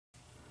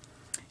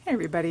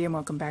everybody, and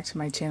welcome back to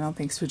my channel.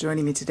 Thanks for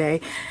joining me today.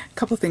 A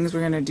couple things we're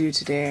going to do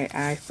today.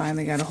 I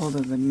finally got a hold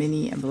of the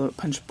mini envelope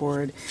punch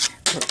board.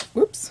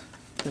 Whoops,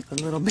 that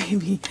the little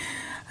baby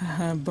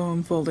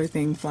bone folder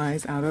thing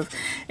flies out of.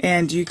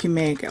 And you can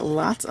make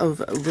lots of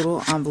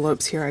little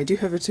envelopes here. I do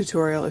have a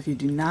tutorial if you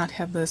do not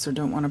have this or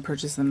don't want to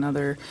purchase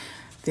another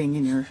thing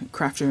in your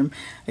craft room.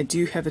 I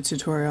do have a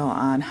tutorial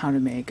on how to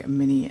make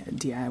mini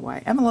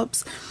DIY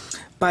envelopes.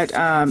 But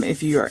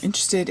if you are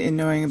interested in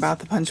knowing about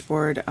the punch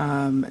board,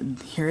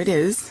 here it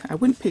is. I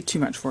wouldn't pay too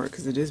much for it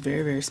because it is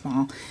very, very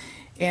small.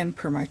 And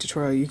per my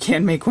tutorial, you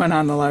can make one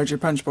on the larger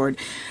punch board.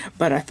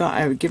 But I thought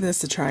I would give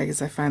this a try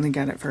because I finally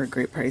got it for a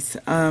great price.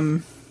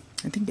 I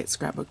think it's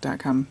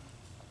scrapbook.com.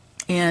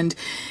 And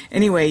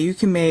anyway, you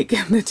can make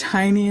the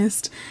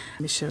tiniest.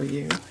 Let me show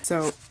you.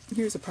 So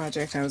here's a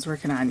project I was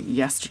working on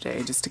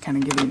yesterday, just to kind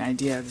of give you an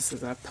idea. This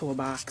is a pillow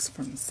box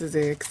from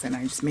Sizzix, and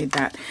I just made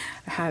that.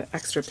 I had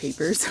extra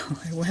paper, so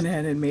I went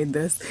ahead and made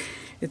this.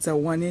 It's a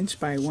 1"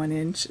 by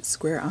 1"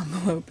 square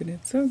envelope, and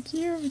it's so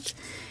cute.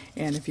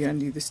 And if you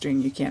undo the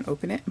string, you can't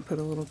open it, and put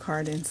a little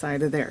card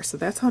inside of there. So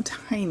that's how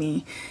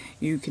tiny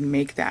you can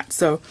make that.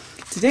 So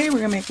today we're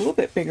going to make a little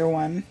bit bigger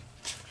one.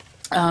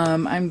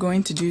 I'm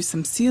going to do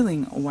some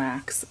sealing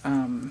wax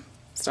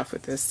stuff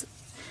with this,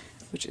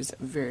 which is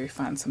very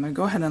fun. So I'm going to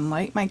go ahead and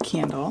light my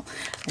candle.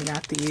 I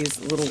got these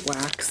little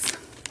wax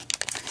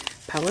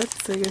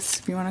pellets, I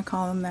guess if you want to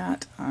call them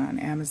that, on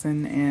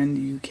Amazon, and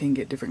you can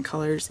get different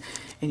colors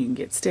and you can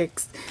get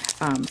sticks.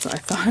 So I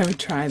thought I would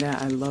try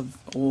that. I love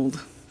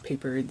old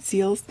paper and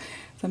seals.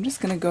 So I'm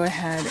just going to go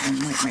ahead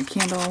and light my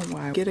candle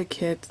while I get a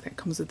kit that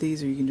comes with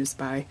these, or you can just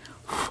buy.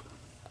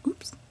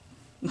 Oops.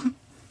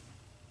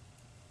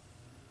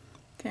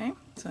 Okay,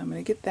 so I'm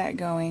going to get that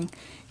going.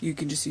 You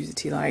can just use a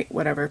tea light,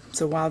 whatever.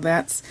 So while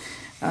that's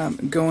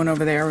going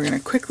over there, we're going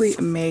to quickly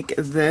make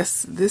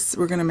this.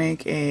 We're going to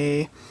make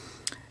a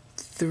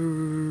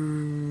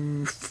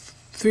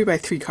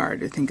 3x3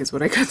 card, I think is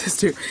what I got this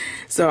to.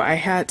 So I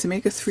had to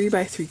make a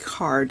 3x3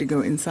 card to go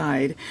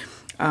inside.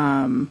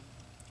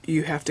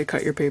 You have to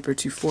cut your paper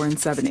to 4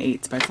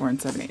 7/8 by 4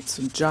 7/8,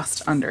 so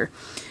just under.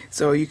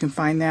 So you can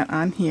find that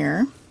on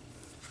here.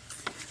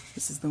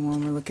 This is the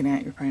one we're looking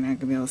at. You're probably not going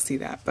to be able to see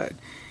that, but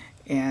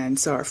and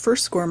so our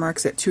first score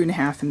mark's at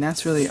 2.5, and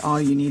that's really all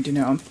you need to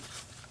know.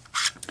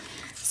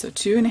 So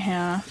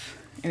 2.5,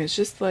 and it's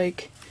just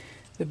like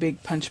the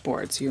big punch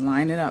board. So you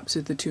line it up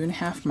to the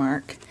 2.5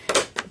 mark,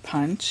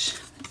 punch,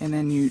 and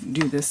then you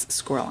do this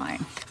score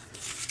line.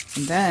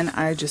 And then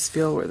I just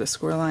feel where the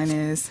score line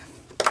is,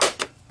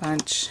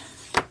 punch,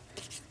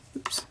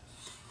 oops,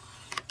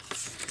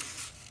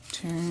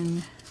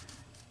 turn.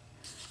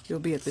 You'll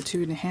be at the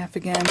 2.5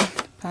 again.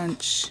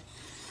 Punch,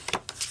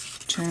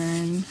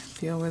 turn,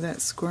 feel where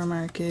that score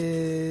mark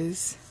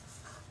is,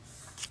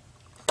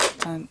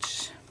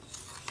 punch,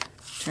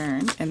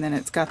 turn, and then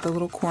it's got the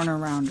little corner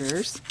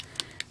rounders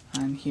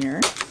on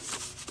here,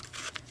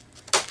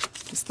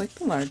 just like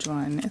the large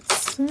one.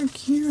 It's so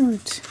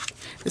cute.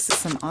 This is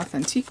some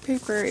authentic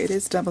paper. It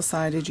is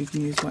double-sided. You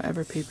can use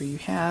whatever paper you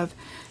have,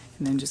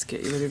 and then just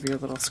get rid of your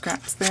little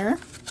scraps there.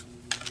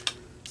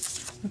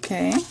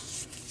 Okay.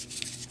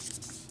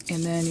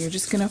 And then you're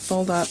just going to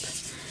fold up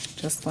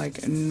just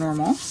like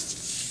normal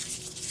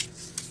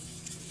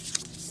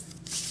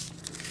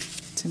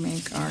to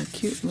make our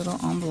cute little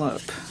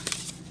envelope.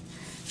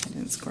 I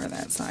didn't score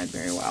that side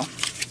very well.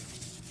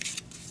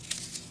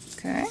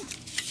 Okay,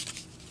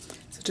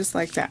 so just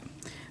like that.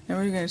 Then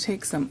we're going to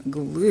take some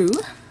glue,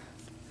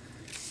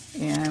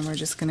 and we're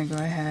just going to go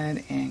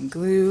ahead and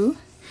glue.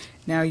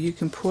 Now you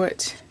can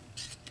put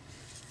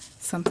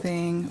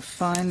something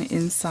fun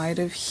inside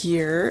of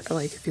here,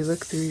 like if you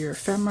look through your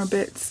ephemera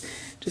bits,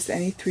 just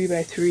any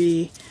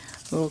 3x3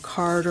 little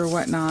card or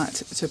whatnot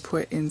to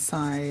put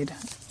inside.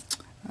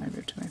 I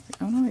ripped my paper.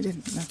 Oh no, I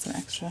didn't. That's an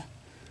extra.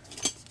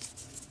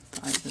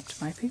 I ripped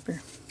my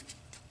paper.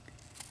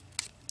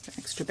 An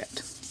extra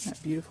bit.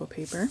 That beautiful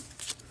paper.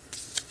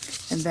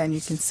 And then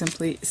you can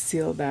simply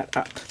seal that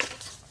up.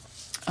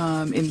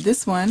 In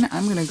this one,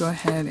 I'm going to go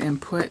ahead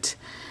and put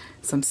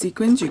some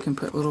sequins. You can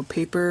put little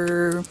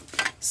paper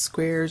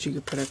squares, you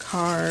could put a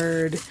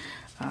card,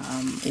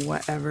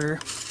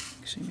 whatever.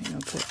 Actually, maybe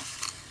I'll put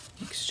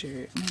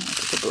mixture. No, I'll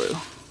put the blue.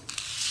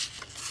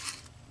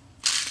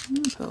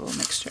 Put a little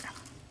mixture.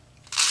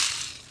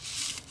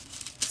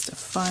 Just a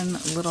fun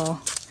little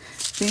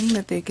thing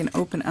that they can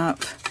open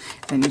up.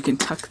 Then you can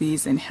tuck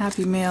these in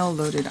Happy Mail,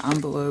 loaded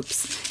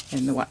envelopes,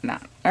 and the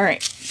whatnot. All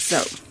right,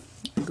 so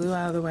glue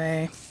out of the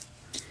way.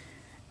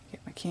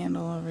 Get my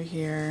candle over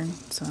here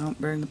so I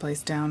don't burn the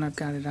place down. I've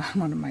got it on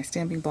one of my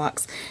stamping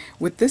blocks.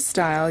 With this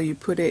style, you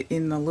put it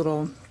in the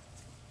little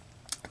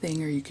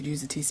thing, or you could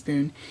use a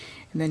teaspoon,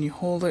 and then you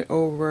hold it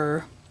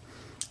over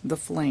the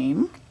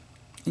flame,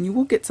 and you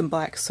will get some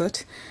black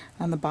soot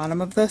on the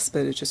bottom of this,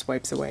 but it just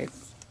wipes away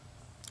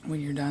when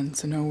you're done,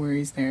 so no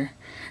worries there.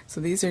 So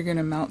these are going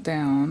to melt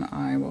down.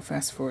 I will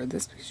fast forward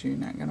this because you're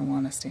not going to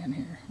want to stand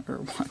here or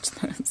watch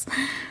this.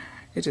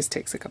 It just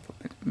takes a couple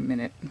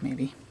minutes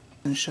maybe.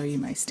 I'm going to show you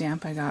my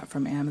stamp I got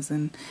from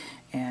Amazon,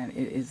 and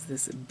it is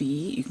this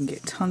bee. You can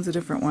get tons of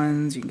different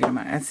ones. You can get them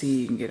on Etsy,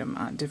 you can get them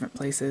on different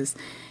places.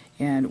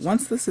 And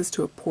once this is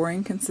to a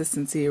pouring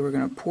consistency, we're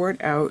going to pour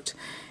it out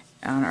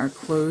on our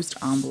closed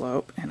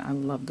envelope. And I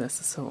love this.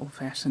 It's so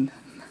old-fashioned.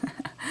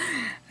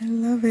 I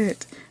love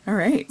it.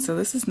 Alright, so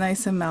this is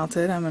nice and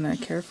melted. I'm going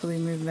to carefully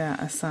move that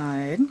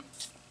aside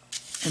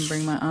and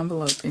bring my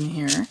envelope in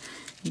here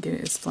and get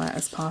it as flat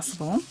as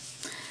possible.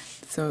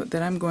 So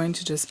then I'm going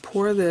to just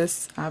pour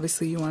this.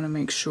 Obviously you want to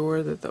make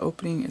sure that the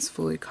opening is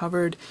fully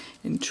covered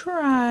and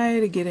try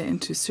to get it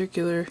into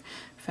circular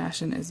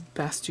fashion as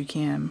best you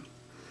can.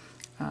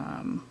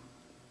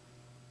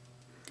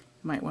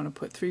 Might want to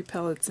put 3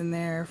 pellets in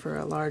there for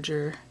a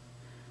larger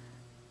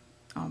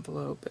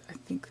envelope, but I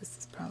think this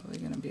is probably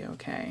going to be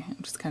okay.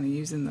 I'm just kind of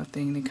using the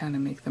thing to kind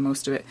of make the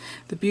most of it.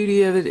 The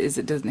beauty of it is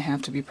it doesn't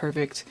have to be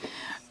perfect.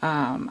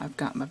 I've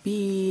got my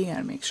bee.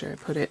 Gotta make sure I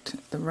put it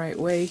the right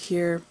way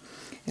here,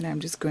 and I'm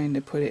just going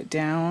to put it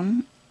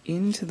down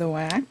into the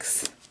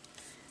wax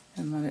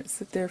and let it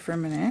sit there for a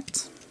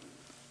minute.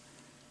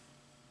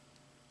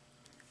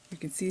 You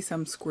can see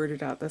some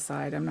squirted out the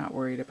side. I'm not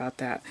worried about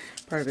that.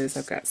 Part of it is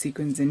I've got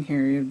sequins in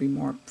here. It'll be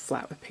more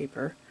flat with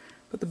paper.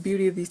 But the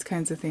beauty of these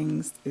kinds of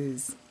things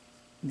is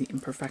the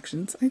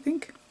imperfections, I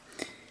think.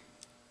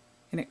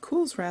 And it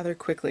cools rather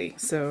quickly.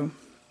 So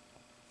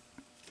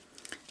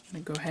I'm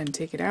going to go ahead and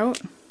take it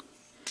out.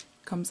 It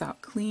comes out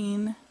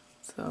clean.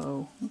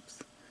 So,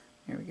 oops,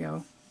 there we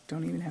go.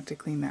 Don't even have to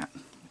clean that,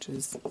 which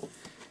is, oh,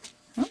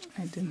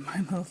 I did my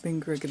little thing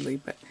crookedly,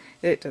 but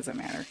it doesn't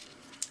matter.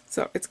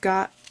 So it's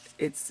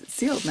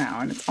sealed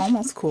now, and it's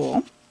almost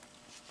cool.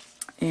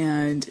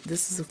 And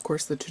this is, of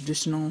course, the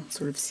traditional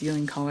sort of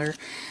sealing color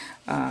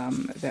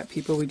that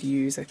people would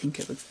use. I think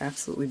it looks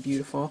absolutely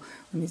beautiful.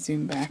 Let me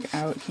zoom back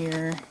out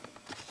here.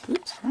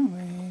 Oops, wrong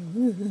way.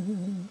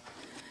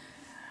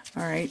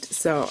 Alright,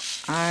 so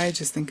I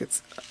just think it's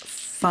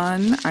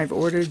fun. I've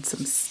ordered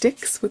some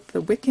sticks with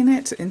the wick in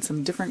it in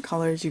some different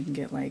colors. You can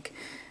get like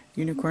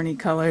unicorny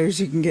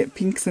colors, you can get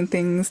pinks and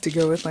things to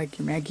go with like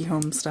your Maggie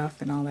Home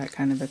stuff and all that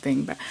kind of a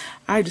thing, but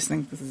I just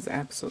think this is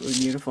absolutely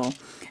beautiful.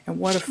 And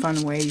what a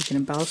fun way you can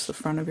embellish the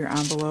front of your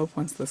envelope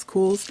once this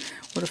cools.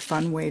 What a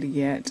fun way to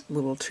get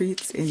little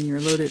treats in your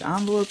loaded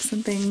envelopes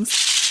and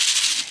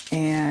things.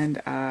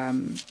 And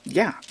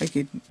yeah, I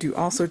could do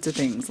all sorts of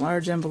things.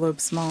 Large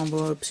envelopes, small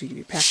envelopes, you could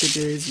do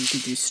packages, you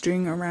could do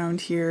string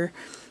around here.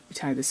 You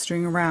tie the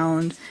string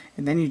around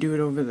and then you do it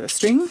over the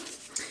string.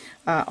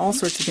 All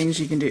sorts of things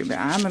you can do, but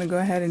I'm going to go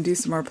ahead and do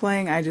some more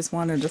playing. I just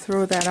wanted to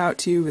throw that out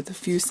to you with a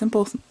few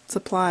simple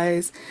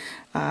supplies.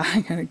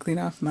 I gotta clean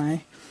off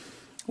my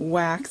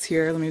wax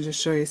here. Let me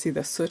just show you. See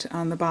the soot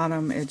on the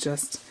bottom? It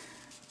just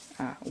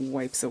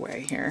wipes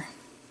away here.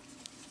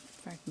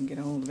 If I can get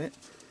a hold of it.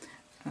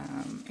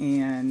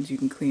 And you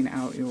can clean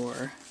out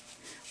your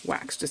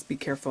wax. Just be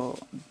careful.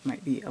 It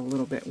might be a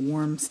little bit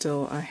warm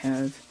still. I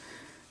have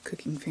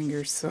cooking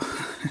fingers, so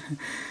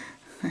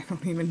I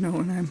don't even know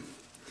when I'm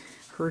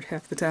hurt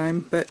half the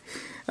time, but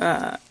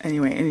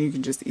anyway, and you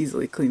can just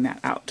easily clean that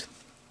out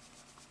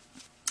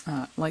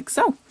like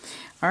so.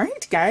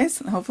 Alright guys,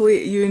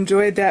 hopefully you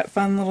enjoyed that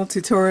fun little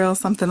tutorial,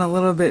 something a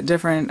little bit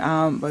different,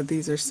 but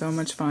these are so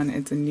much fun.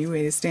 It's a new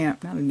way to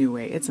stamp, not a new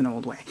way, it's an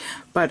old way,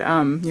 but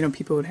you know,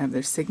 people would have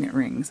their signet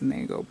rings and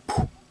they go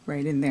poof,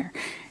 right in there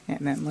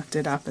and then lift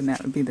it up, and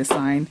that would be the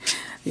sign,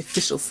 the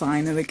official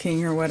sign of the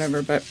king or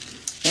whatever. But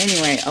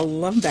anyway, I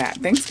love that.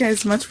 Thanks guys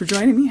so much for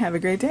joining me. Have a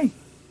great day.